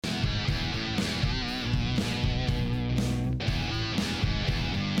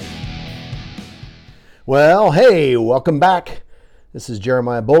Well, hey, welcome back. This is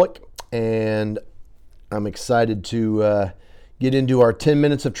Jeremiah Bullock, and I'm excited to get into our 10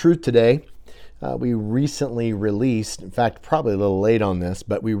 minutes of truth today. We recently released, in fact, probably a little late on this,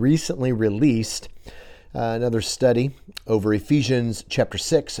 but we recently released another study over Ephesians chapter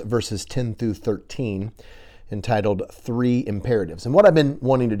 6, verses 10 through 13, entitled Three Imperatives. And what I've been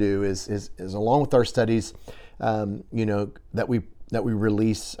wanting to do is along with our studies, that we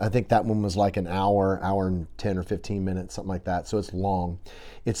release. I think that one was like an hour and 10 or 15 minutes, something like that. So it's long.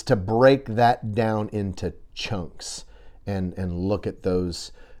 It's to break that down into chunks and look at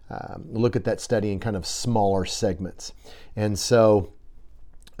those, look at that study in kind of smaller segments. And so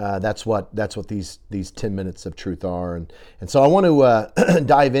that's what these 10 minutes of truth are. And so I want to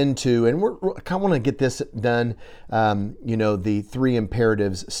dive into, and I kind of want to get this done, the three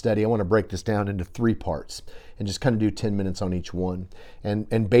imperatives study. I want to break this down into three parts and just kind of do 10 minutes on each one.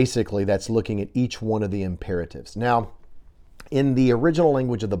 And basically that's looking at each one of the imperatives. Now, in the original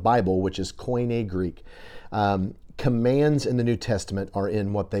language of the Bible, which is Koine Greek, commands in the New Testament are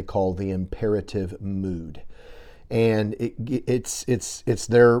in what they call the imperative mood. And it's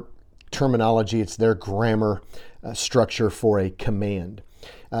their terminology, it's their grammar structure for a command.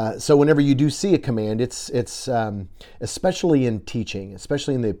 So whenever you do see a command, it's especially in teaching,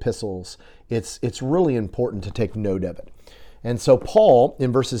 especially in the epistles, it's really important to take note of it. And so Paul,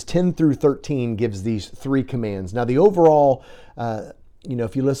 in verses 10 through 13, gives these three commands. Now the overall,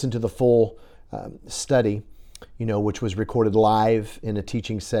 if you listen to the full study, which was recorded live in a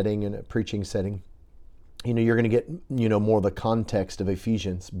teaching setting and a preaching setting, you're going to get, more of the context of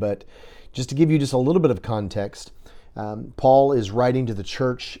Ephesians. But just to give you just a little bit of context, Paul is writing to the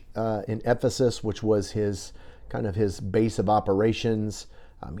church in Ephesus, which was his base of operations.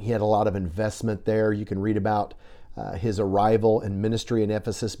 He had a lot of investment there. You can read about his arrival and ministry in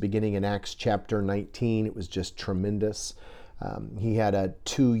Ephesus beginning in Acts chapter 19. It was just tremendous. He had a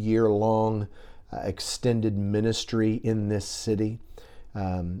 2-year-long extended ministry in this city.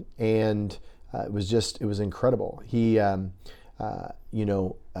 It was incredible. He,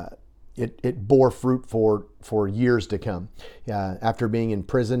 it bore fruit for years to come. After being in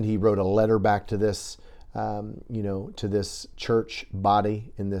prison, he wrote a letter back to this, to this church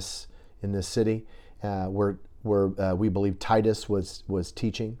body in this city, where we believe Titus was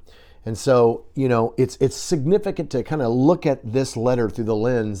teaching. And so, it's significant to kind of look at this letter through the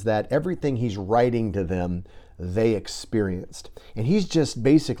lens that everything he's writing to them, they experienced. And he's just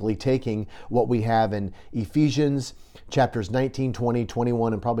basically taking what we have in Ephesians chapters 19, 20,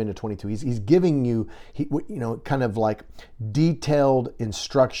 21, and probably into 22. He's giving you, kind of like detailed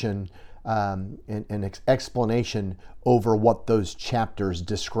instruction and explanation over what those chapters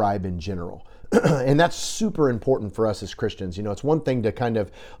describe in general. And that's super important for us as Christians. It's one thing to kind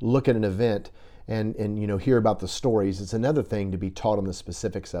of look at an event and hear about the stories. It's another thing to be taught on the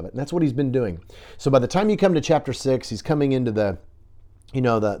specifics of it. And that's what he's been doing. So by the time you come to chapter 6, he's coming into the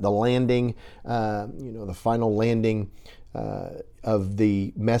landing, the final landing of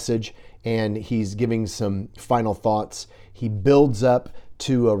the message, and he's giving some final thoughts. He builds up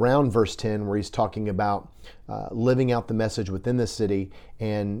to around verse 10, where he's talking about living out the message within the city,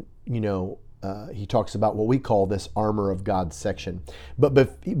 and he talks about what we call this armor of God section.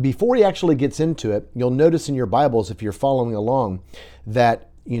 But before he actually gets into it, you'll notice in your Bibles, if you're following along,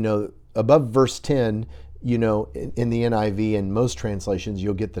 that, above verse 10, in the NIV and most translations,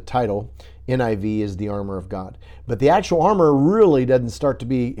 you'll get the title. NIV is the armor of God. But the actual armor really doesn't start to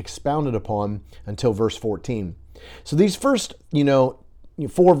be expounded upon until verse 14. So these first,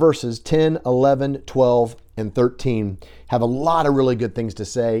 4 verses, 10, 11, 12, and 13, have a lot of really good things to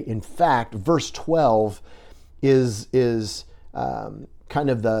say. In fact, verse 12 is kind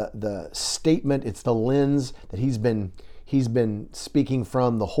of the statement. It's the lens that he's been speaking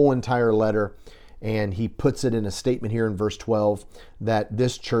from the whole entire letter. And he puts it in a statement here in verse 12 that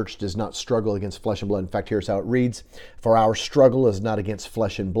this church does not struggle against flesh and blood. In fact, here's how it reads. For our struggle is not against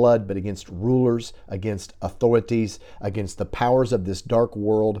flesh and blood, but against rulers, against authorities, against the powers of this dark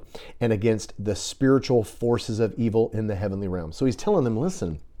world, and against the spiritual forces of evil in the heavenly realm. So he's telling them,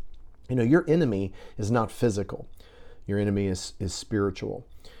 listen, your enemy is not physical. Your enemy is spiritual.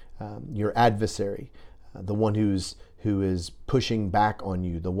 Your adversary, the one who is pushing back on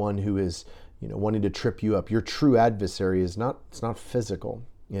you, the one who is wanting to trip you up. Your true adversary it's not physical,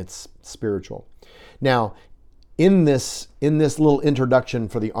 it's spiritual. Now, in this little introduction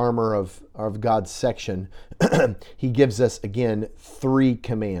for the armor of God section, he gives us, again, 3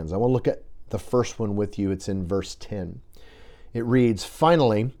 commands. I want to look at the first one with you. It's in verse 10. It reads,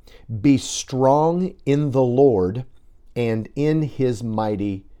 finally, be strong in the Lord and in his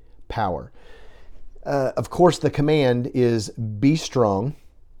mighty power. of course, the command is be strong.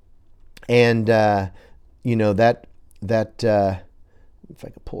 And, if I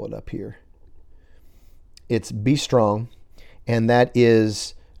could pull it up here, it's be strong. And that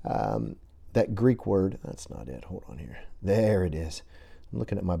is that Greek word. That's not it. Hold on here. There it is. I'm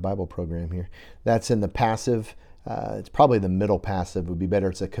looking at my Bible program here. That's in the passive. It's probably the middle passive would be better.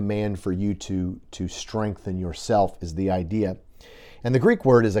 It's a command for you to strengthen yourself is the idea. And the Greek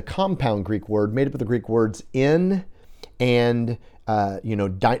word is a compound Greek word made up of the Greek words in and,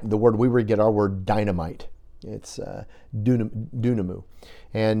 the word we would get our word dynamite. It's dunamou,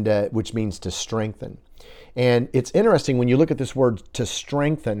 and which means to strengthen. And it's interesting when you look at this word to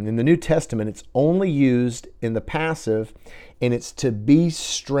strengthen. In the New Testament, it's only used in the passive, and it's to be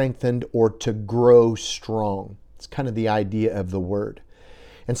strengthened or to grow strong. It's kind of the idea of the word.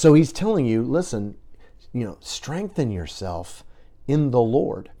 And so he's telling you, listen, strengthen yourself in the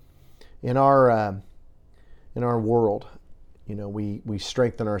Lord. In our world, we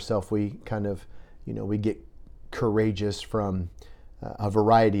strengthen ourselves. We kind of, we get courageous from a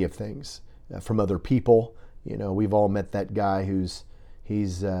variety of things, from other people. We've all met that guy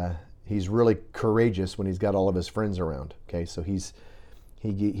he's really courageous when he's got all of his friends around. Okay, so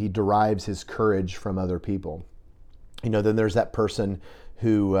he derives his courage from other people. Then there's that person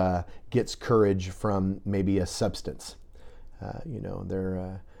who gets courage from maybe a substance.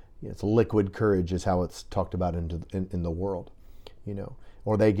 It's liquid courage is how it's talked about in the world.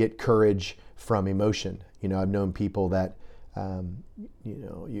 Or they get courage from emotion. I've known people that,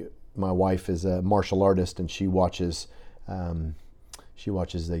 my wife is a martial artist and she watches the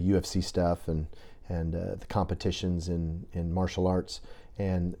UFC stuff and the competitions in martial arts.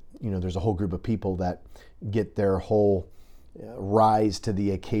 And, there's a whole group of people that get their whole rise to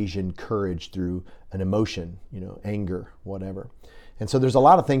the occasion courage through an emotion, anger, whatever. And so there's a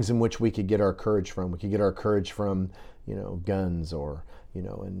lot of things in which we could get our courage from. We could get our courage from, guns or,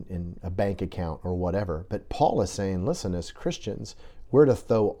 in a bank account or whatever. But Paul is saying, listen, as Christians, we're to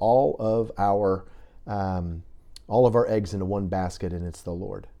throw all of our eggs into one basket, and it's the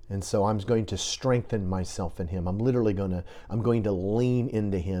Lord. And so I'm going to strengthen myself in Him. I'm going to lean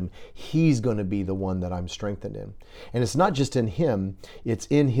into Him. He's going to be the one that I'm strengthened in. And it's not just in Him, it's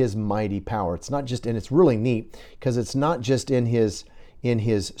in His mighty power. It's not just, and it's really neat because it's not just in His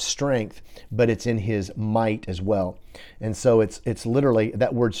strength, but it's in His might as well. And so it's literally,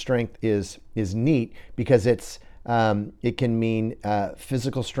 that word strength is neat because it can mean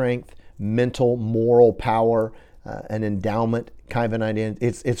physical strength, mental, moral power, an endowment kind of an idea.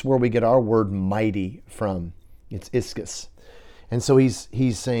 It's where we get our word mighty from. It's ischus. And so he's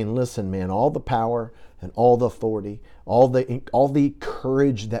saying, listen, man, all the power and all the authority, all the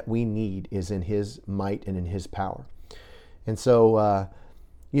courage that we need is in His might and in His power. And so,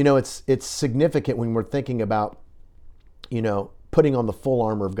 it's significant when we're thinking about, putting on the full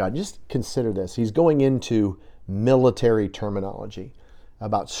armor of God. Just consider this. He's going into military terminology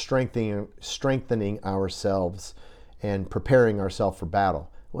about strengthening ourselves and preparing ourselves for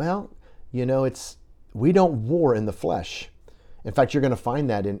battle. Well, we don't war in the flesh. In fact, you're going to find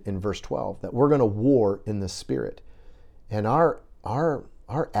that in verse 12, that we're going to war in the Spirit. And our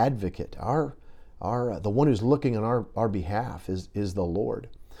advocate, the one who's looking on our behalf is the Lord.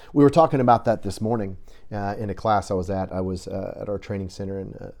 We were talking about that this morning in a class I was at. I was at our training center,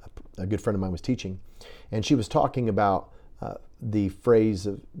 and a good friend of mine was teaching. And she was talking about the phrase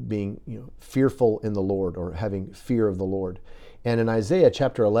of being fearful in the Lord, or having fear of the Lord. And in Isaiah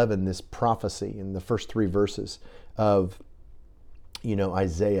chapter 11, this prophecy in the first 3 verses of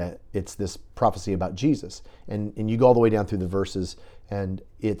Isaiah, it's this prophecy about Jesus. And you go all the way down through the verses, and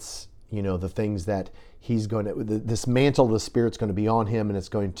it's the things that He's going to, this mantle of the Spirit's going to be on Him, and it's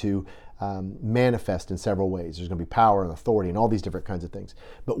going to manifest in several ways. There's going to be power and authority and all these different kinds of things.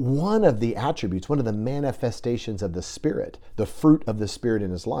 But one of the attributes, one of the manifestations of the Spirit, the fruit of the Spirit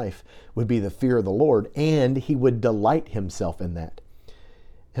in His life, would be the fear of the Lord, and He would delight Himself in that.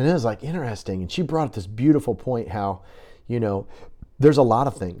 And it was interesting. And she brought up this beautiful point how, there's a lot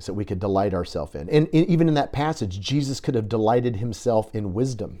of things that we could delight ourselves in. And even in that passage, Jesus could have delighted Himself in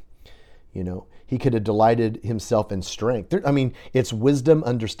wisdom. He could have delighted Himself in strength. It's wisdom,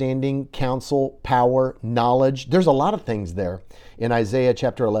 understanding, counsel, power, knowledge. There's a lot of things there in Isaiah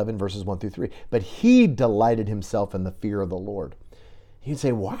chapter 11, verses 1 through 3. But He delighted Himself in the fear of the Lord. You'd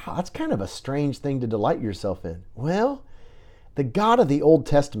say, wow, that's kind of a strange thing to delight yourself in. Well, the God of the Old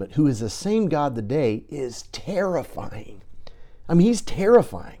Testament, who is the same God today, is terrifying. He's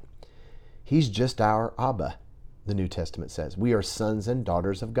terrifying. He's just our Abba, the New Testament says. We are sons and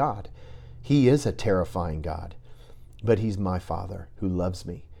daughters of God. He is a terrifying God, but He's my Father who loves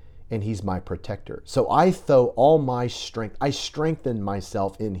me. and he's my protector. So I throw all my strength. I strengthen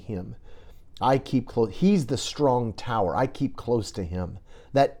myself in him. I keep close. He's the strong tower. I keep close to him.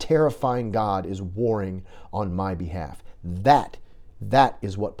 That terrifying God is warring on my behalf. That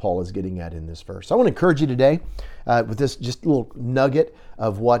is what Paul is getting at in this verse. I want to encourage you today with this just little nugget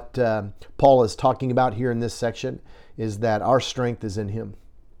of what Paul is talking about here in this section, is that our strength is in him.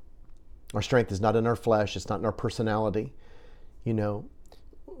 Our strength is not in our flesh. It's not in our personality. You know,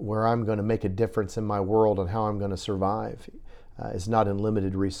 where I'm going to make a difference in my world and how I'm going to survive is not in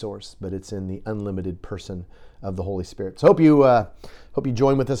limited resource, but it's in the unlimited person of the Holy Spirit. So hope you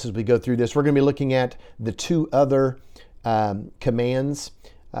join with us as we go through this. We're going to be looking at the two other commands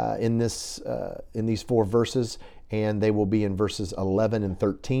in these 4 verses, and they will be in verses 11 and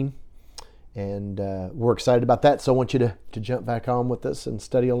 13. And we're excited about that, so I want you to jump back on with us and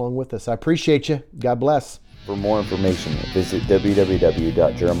study along with us. I appreciate you. God bless. For more information, visit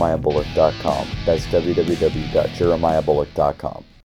www.jeremiahbullock.com. That's www.jeremiahbullock.com.